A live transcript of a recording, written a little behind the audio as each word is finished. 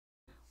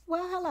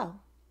Well, hello.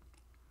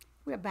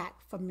 We're back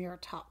for Mirror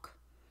Talk.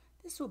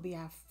 This will be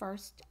our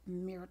first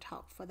Mirror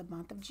Talk for the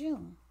month of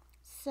June.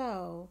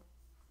 So,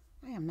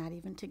 I am not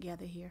even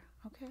together here,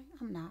 okay?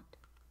 I'm not.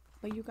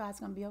 But you guys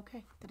going to be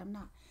okay that I'm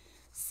not.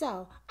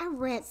 So, I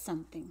read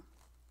something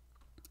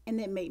and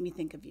it made me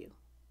think of you.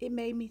 It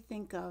made me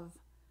think of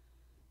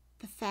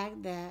the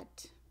fact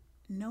that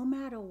no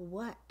matter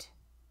what,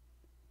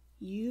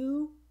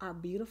 you are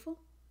beautiful,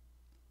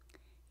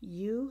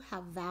 you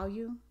have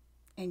value,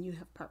 and you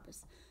have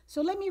purpose.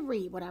 So let me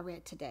read what I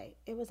read today.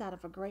 It was out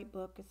of a great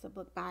book. It's a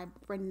book by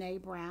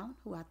Brene Brown,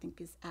 who I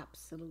think is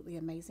absolutely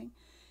amazing.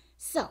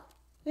 So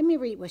let me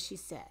read what she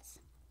says.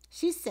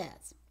 She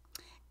says,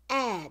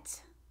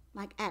 ads,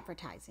 like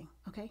advertising,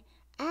 okay?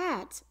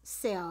 Ads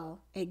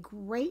sell a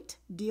great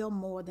deal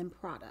more than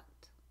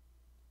product.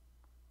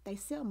 They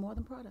sell more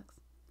than products.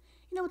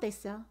 You know what they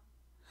sell?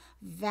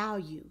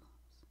 Value,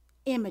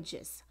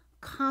 images,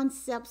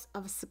 concepts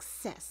of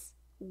success,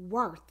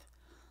 worth,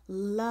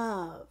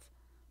 love,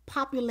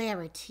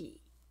 popularity,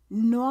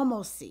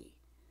 normalcy.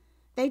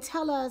 They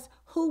tell us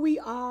who we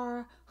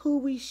are, who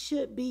we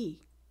should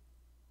be.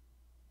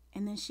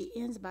 And then she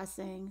ends by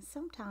saying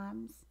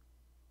sometimes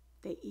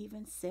they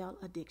even sell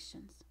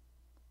addictions.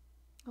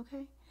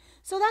 Okay?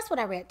 So that's what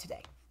I read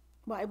today.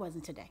 Well, it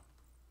wasn't today.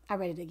 I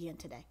read it again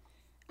today.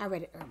 I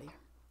read it earlier.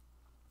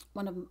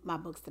 One of my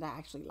books that I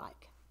actually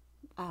like.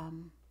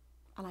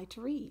 I like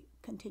to read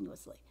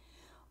continuously.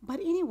 But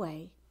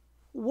anyway,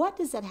 what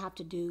does that have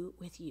to do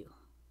with you?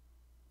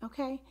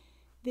 Okay?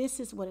 This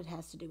is what it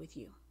has to do with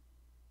you.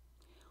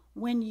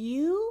 When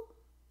you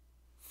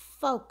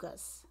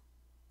focus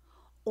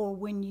or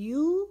when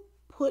you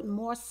put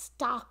more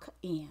stock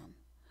in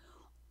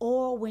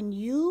or when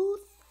you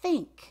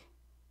think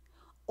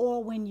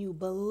or when you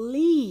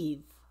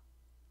believe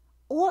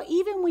or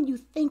even when you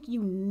think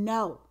you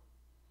know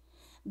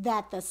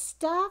that the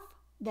stuff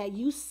that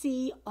you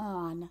see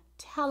on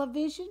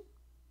television,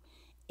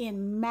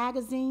 in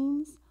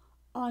magazines,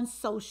 on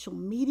social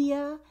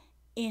media,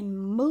 in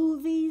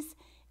movies,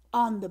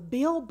 on the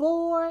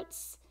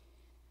billboards,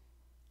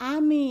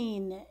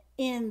 in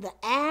the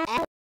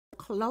ads,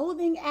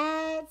 clothing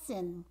ads,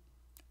 and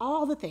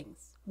all the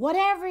things.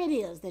 Whatever it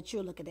is that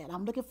you're looking at.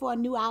 I'm looking for a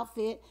new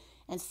outfit,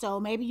 and so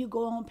maybe you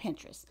go on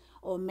Pinterest,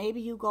 or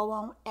maybe you go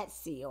on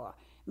Etsy, or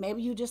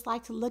maybe you just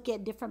like to look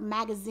at different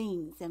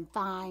magazines and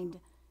find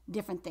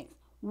different things.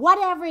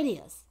 Whatever it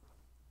is,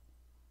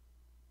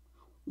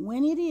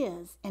 when it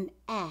is an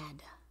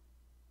ad,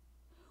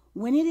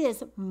 when it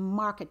is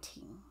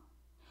marketing,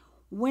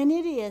 when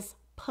it is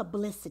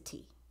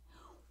publicity,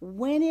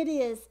 when it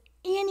is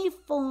any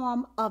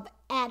form of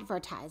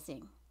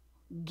advertising,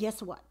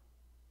 guess what?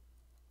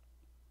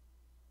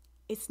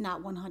 It's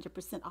not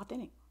 100%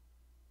 authentic.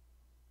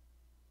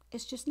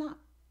 It's just not.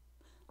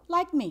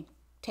 Like me,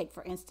 take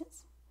for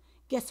instance,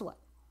 guess what?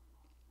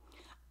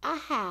 I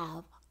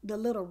have the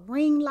little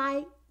ring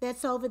light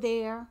that's over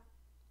there.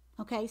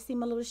 Okay, see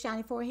my little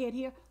shiny forehead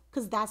here?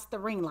 Because that's the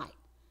ring light.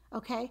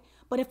 Okay,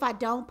 but if I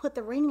don't put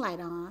the ring light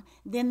on,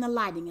 then the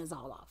lighting is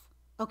all off.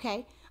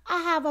 Okay, I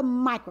have a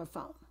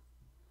microphone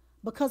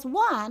because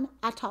one,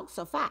 I talk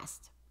so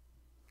fast.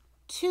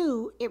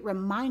 Two, it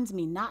reminds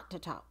me not to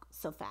talk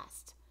so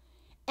fast.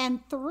 And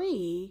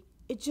three,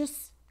 it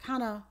just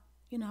kind of,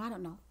 I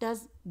don't know,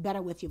 does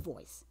better with your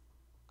voice.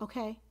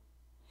 Okay.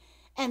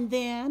 And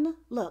then,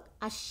 look,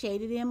 I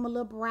shaded in my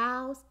little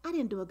brows. I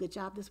didn't do a good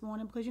job this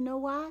morning because you know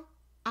why?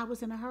 I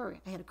was in a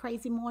hurry. I had a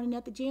crazy morning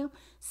at the gym.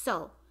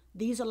 So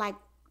these are like,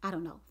 I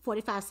don't know,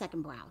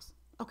 45-second brows.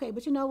 Okay,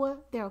 but you know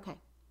what? They're okay.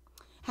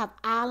 Have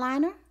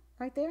eyeliner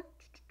right there.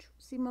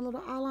 See my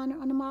little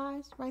eyeliner under my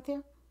eyes right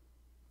there?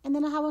 And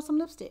then I have on some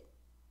lipstick.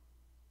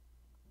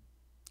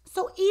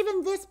 So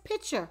even this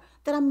picture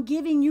that I'm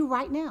giving you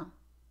right now,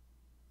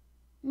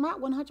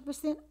 not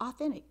 100%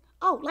 authentic.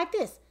 Oh, like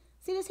this.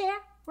 See this hair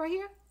right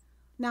here?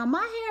 Now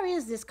my hair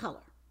is this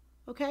color,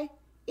 okay?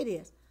 It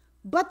is.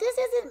 But this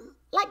isn't,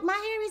 like my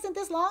hair isn't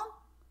this long.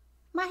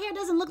 My hair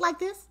doesn't look like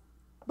this.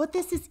 But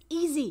this is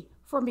easy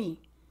for me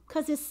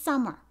because it's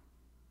summer.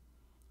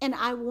 And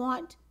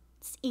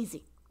it's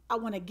easy. I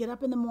want to get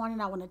up in the morning.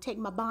 I want to take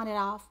my bonnet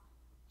off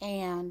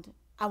and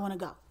I want to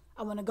go.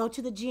 I want to go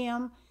to the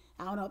gym.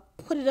 I want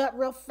to put it up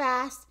real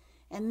fast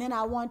and then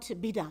I want to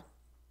be done.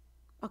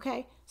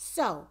 Okay?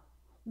 So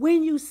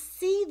when you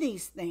see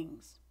these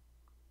things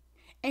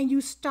and you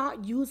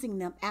start using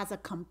them as a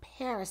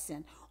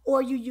comparison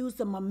or you use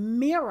them a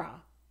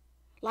mirror,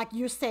 like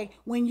you're saying,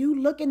 when you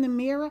look in the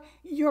mirror,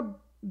 you're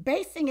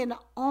basing it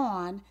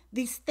on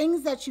these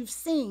things that you've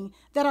seen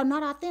that are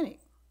not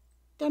authentic.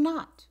 They're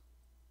not.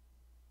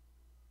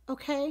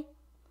 Okay?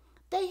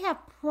 They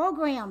have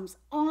programs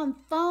on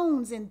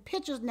phones and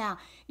pictures now.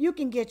 You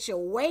can get your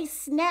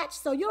waist snatched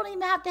so you don't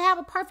even have to have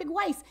a perfect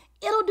waist.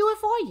 It'll do it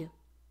for you.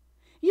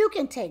 You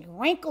can take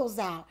wrinkles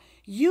out.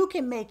 You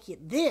can make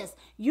it this.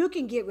 You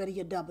can get rid of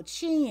your double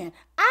chin.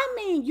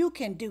 You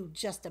can do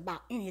just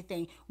about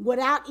anything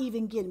without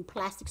even getting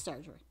plastic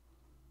surgery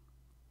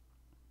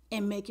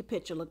and make your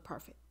picture look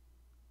perfect.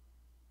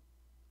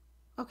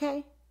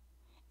 Okay?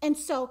 And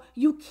so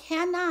you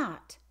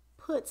cannot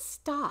put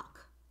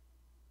stock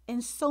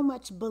and so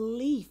much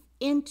belief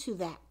into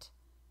that.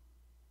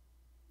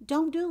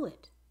 Don't do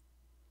it.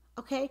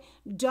 Okay?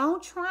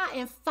 Don't try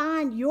and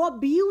find your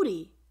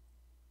beauty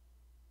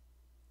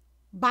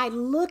by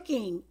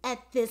looking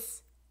at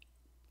this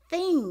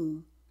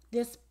thing,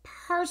 this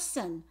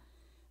person,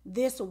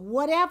 this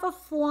whatever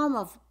form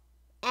of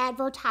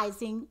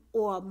advertising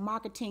or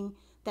marketing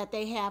that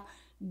they have.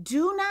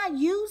 Do not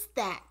use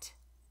that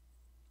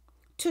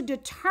to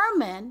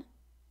determine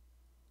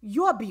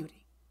your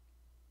beauty.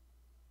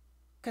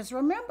 Because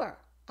remember,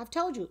 I've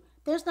told you,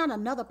 there's not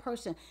another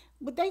person.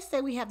 But they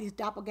say we have these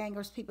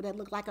doppelgangers, people that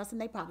look like us, and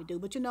they probably do.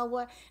 But you know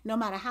what? No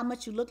matter how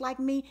much you look like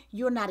me,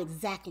 you're not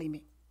exactly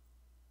me.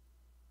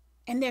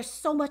 And there's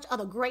so much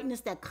other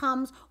greatness that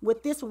comes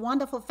with this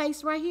wonderful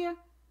face right here,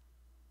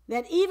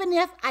 that even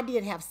if I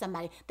did have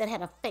somebody that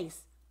had a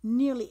face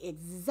nearly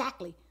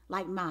exactly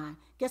like mine,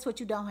 guess what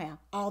you don't have?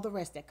 All the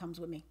rest that comes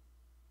with me.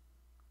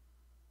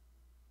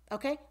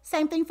 Okay?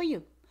 Same thing for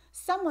you.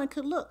 Someone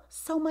could look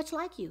so much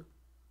like you,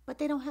 but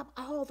they don't have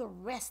all the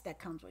rest that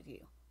comes with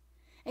you.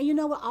 And you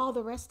know what all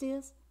the rest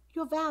is?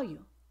 Your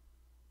value.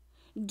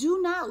 Do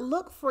not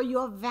look for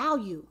your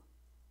value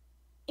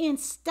in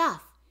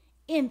stuff,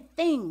 in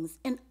things,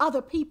 in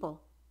other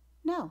people.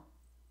 No.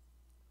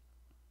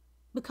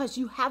 Because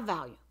you have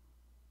value.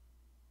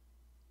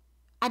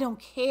 I don't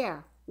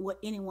care what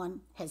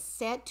anyone has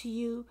said to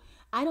you.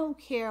 I don't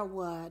care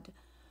what,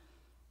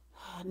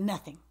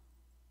 nothing.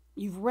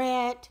 You've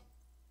read,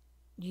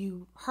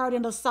 you heard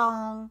in a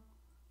song,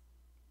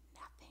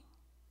 nothing.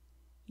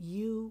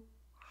 You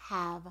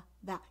have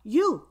that.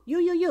 You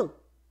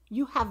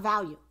have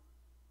value.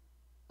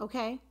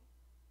 Okay?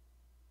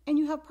 And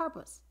you have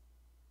purpose.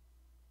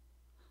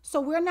 So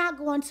we're not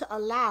going to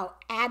allow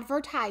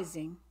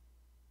advertising,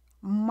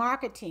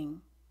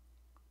 marketing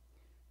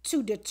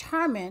to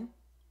determine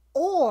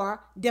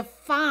or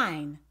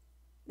define.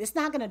 It's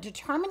not going to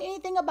determine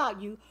anything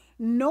about you,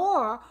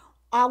 nor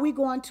are we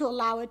going to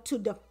allow it to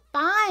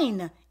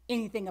define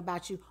anything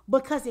about you,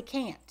 because it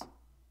can't.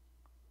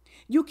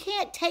 You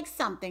can't take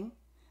something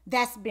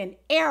that's been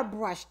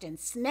airbrushed and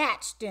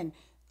snatched and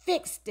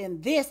fixed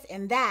and this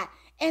and that,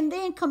 and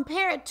then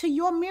compare it to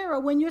your mirror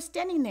when you're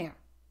standing there.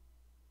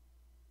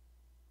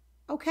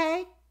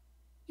 Okay?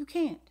 You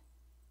can't.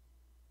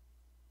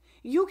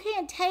 You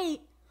can't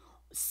take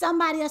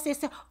somebody else and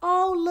say,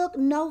 oh, look,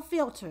 no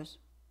filters.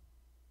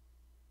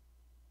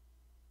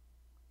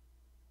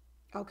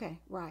 Okay,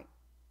 right.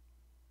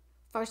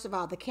 First of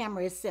all, the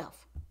camera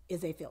itself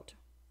is a filter.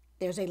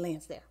 There's a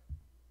lens there.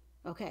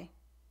 Okay?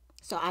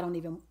 So I don't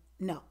even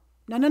know.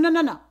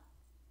 No.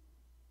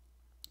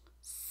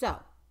 So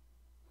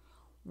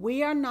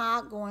we are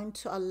not going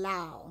to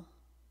allow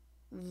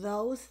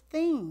those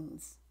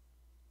things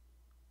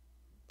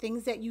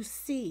that you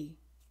see,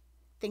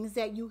 things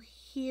that you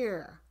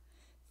hear,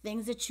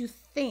 things that you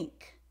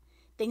think,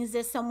 things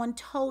that someone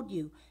told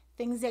you,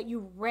 things that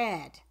you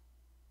read.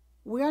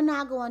 We're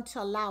not going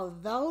to allow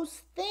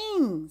those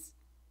things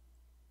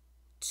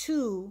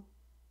to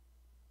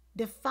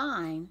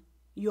define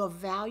your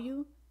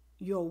value,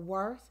 your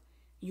worth,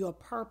 your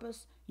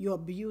purpose, your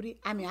beauty.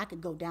 I mean, I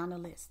could go down the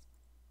list.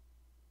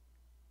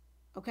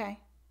 Okay?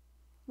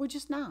 We're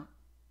just not.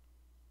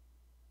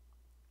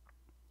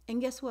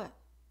 And guess what?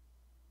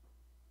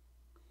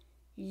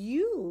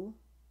 You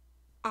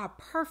are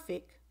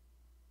perfect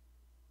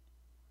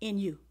in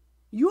you.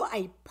 You are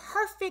a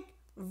perfect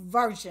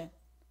version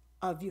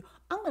of you.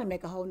 I'm going to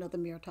make a whole nother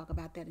mirror talk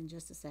about that in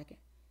just a second.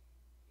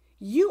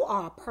 You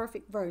are a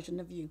perfect version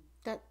of you.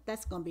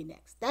 That's going to be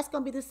next. That's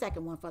going to be the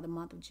second one for the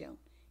month of June.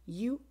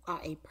 You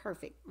are a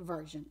perfect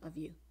version of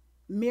you.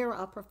 Mirror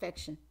of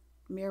perfection.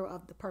 Mirror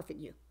of the perfect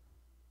you.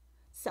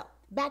 So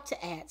back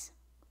to ads.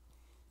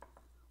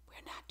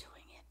 We're not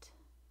doing it.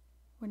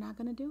 We're not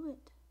going to do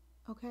it.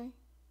 Okay?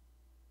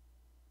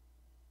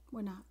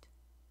 We're not.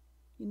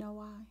 You know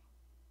why?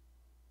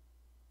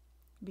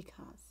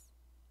 Because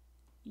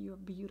you're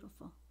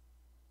beautiful.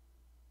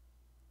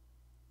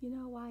 You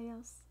know why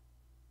else?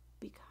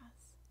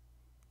 Because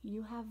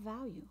you have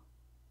value.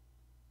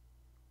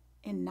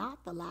 And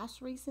not the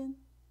last reason,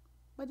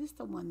 but it's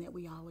the one that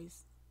we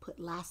always put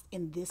last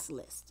in this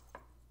list.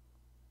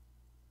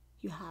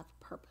 You have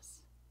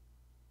purpose.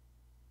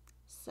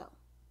 So,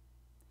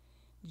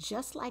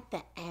 just like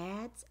the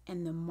ads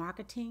and the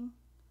marketing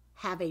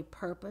have a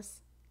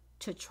purpose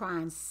to try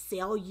and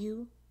sell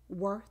you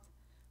worth,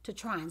 to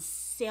try and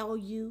sell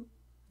you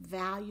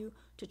value,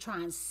 to try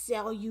and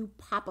sell you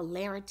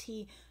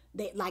popularity.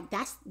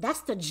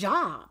 That's the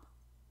job.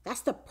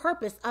 That's the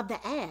purpose of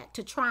the ad,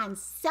 to try and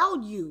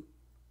sell you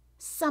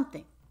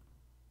something.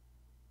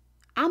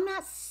 I'm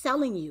not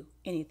selling you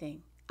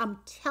anything.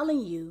 I'm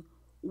telling you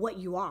what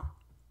you are.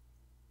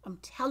 I'm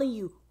telling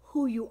you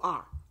who you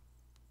are.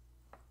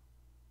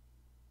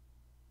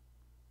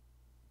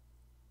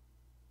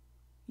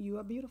 You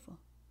are beautiful.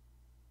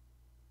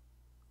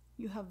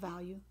 You have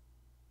value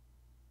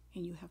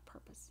and you have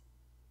purpose.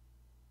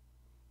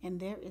 And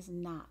there is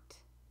not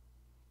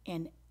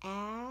an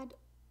ad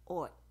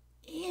or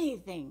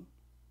anything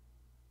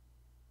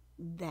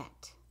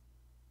that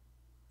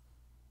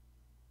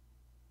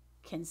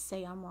can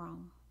say I'm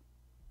wrong,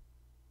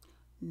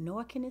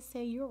 nor can it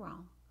say you're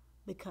wrong,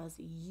 because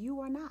you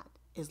are not.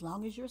 As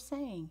long as you're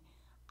saying,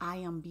 I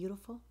am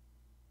beautiful,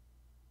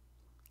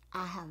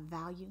 I have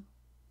value,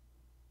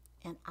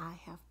 and I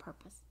have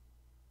purpose.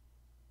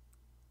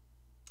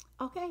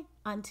 Okay,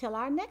 until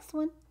our next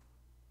one.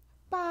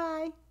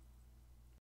 Bye.